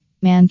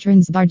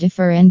Mantron's bar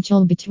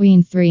differential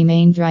between three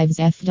main drives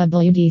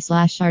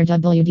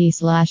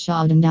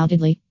FWD/RWD/odd.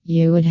 Undoubtedly,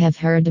 you would have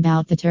heard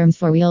about the terms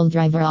four-wheel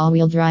drive or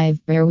all-wheel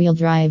drive, rear-wheel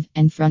drive,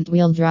 and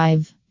front-wheel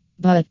drive.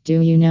 But do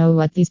you know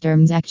what these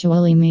terms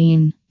actually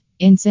mean?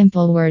 In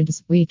simple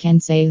words, we can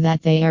say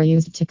that they are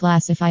used to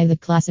classify the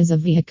classes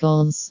of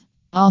vehicles.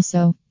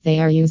 Also, they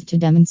are used to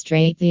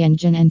demonstrate the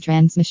engine and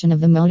transmission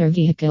of the motor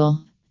vehicle.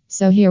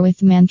 So here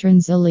with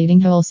Mantron's, a leading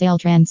wholesale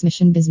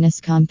transmission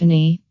business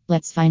company,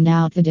 let's find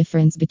out the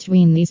difference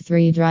between these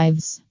three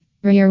drives.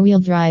 Rear-wheel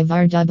drive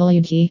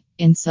RWD.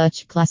 In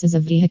such classes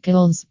of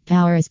vehicles,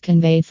 power is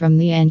conveyed from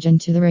the engine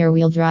to the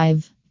rear-wheel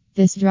drive.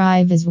 This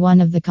drive is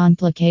one of the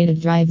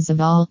complicated drives of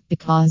all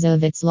because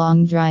of its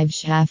long drive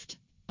shaft.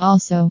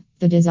 Also,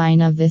 the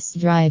design of this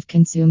drive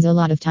consumes a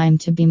lot of time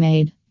to be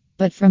made.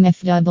 But from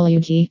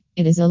FWD,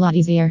 it is a lot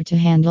easier to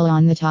handle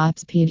on the top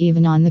speed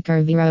even on the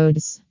curvy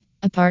roads.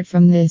 Apart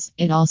from this,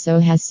 it also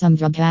has some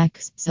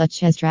drawbacks,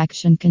 such as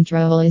traction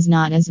control is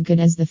not as good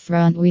as the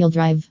front-wheel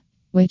drive,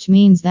 which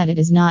means that it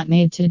is not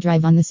made to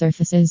drive on the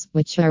surfaces,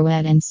 which are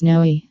wet and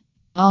snowy.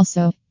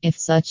 Also, if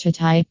such a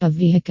type of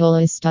vehicle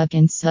is stuck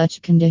in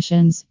such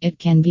conditions, it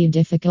can be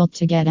difficult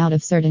to get out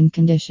of certain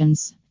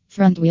conditions.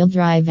 Front-wheel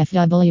drive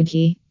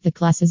FWD. The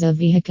classes of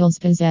vehicles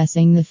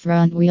possessing the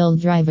front-wheel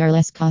drive are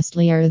less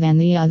costlier than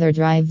the other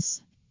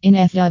drives. In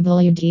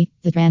FWD,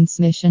 the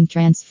transmission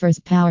transfers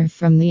power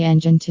from the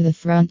engine to the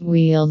front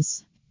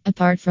wheels.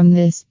 Apart from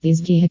this,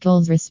 these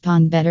vehicles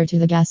respond better to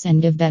the gas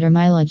and give better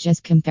mileage as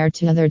compared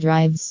to other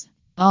drives.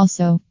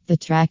 Also, the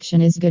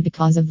traction is good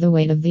because of the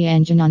weight of the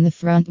engine on the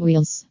front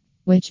wheels,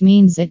 which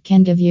means it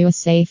can give you a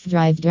safe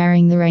drive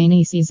during the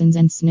rainy seasons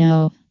and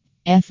snow.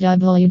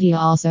 FWD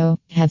also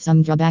have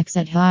some drawbacks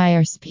at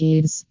higher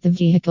speeds. The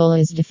vehicle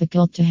is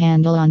difficult to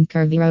handle on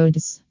curvy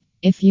roads.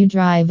 If you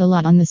drive a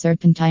lot on the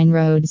serpentine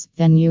roads,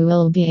 then you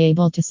will be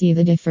able to see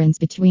the difference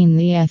between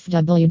the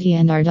FWD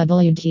and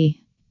RWD.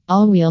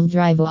 All-wheel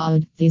drive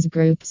odd. These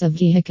groups of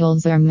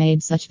vehicles are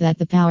made such that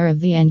the power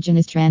of the engine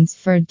is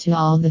transferred to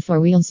all the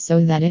four wheels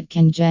so that it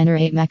can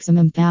generate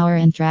maximum power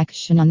and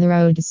traction on the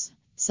roads.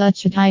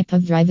 Such a type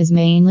of drive is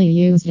mainly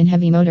used in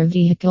heavy motor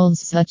vehicles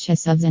such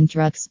as SUVs and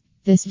trucks.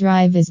 This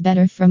drive is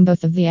better from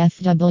both of the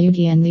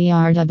FWD and the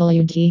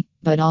RWD,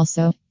 but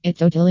also, it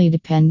totally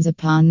depends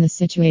upon the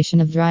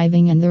situation of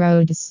driving and the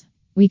roads.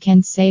 We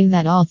can say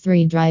that all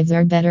three drives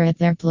are better at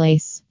their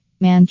place.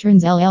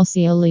 Mantron's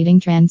LLC, a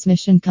leading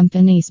transmission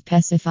company,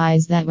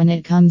 specifies that when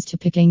it comes to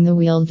picking the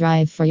wheel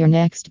drive for your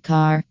next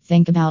car,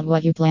 think about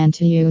what you plan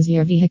to use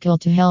your vehicle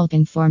to help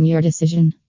inform your decision.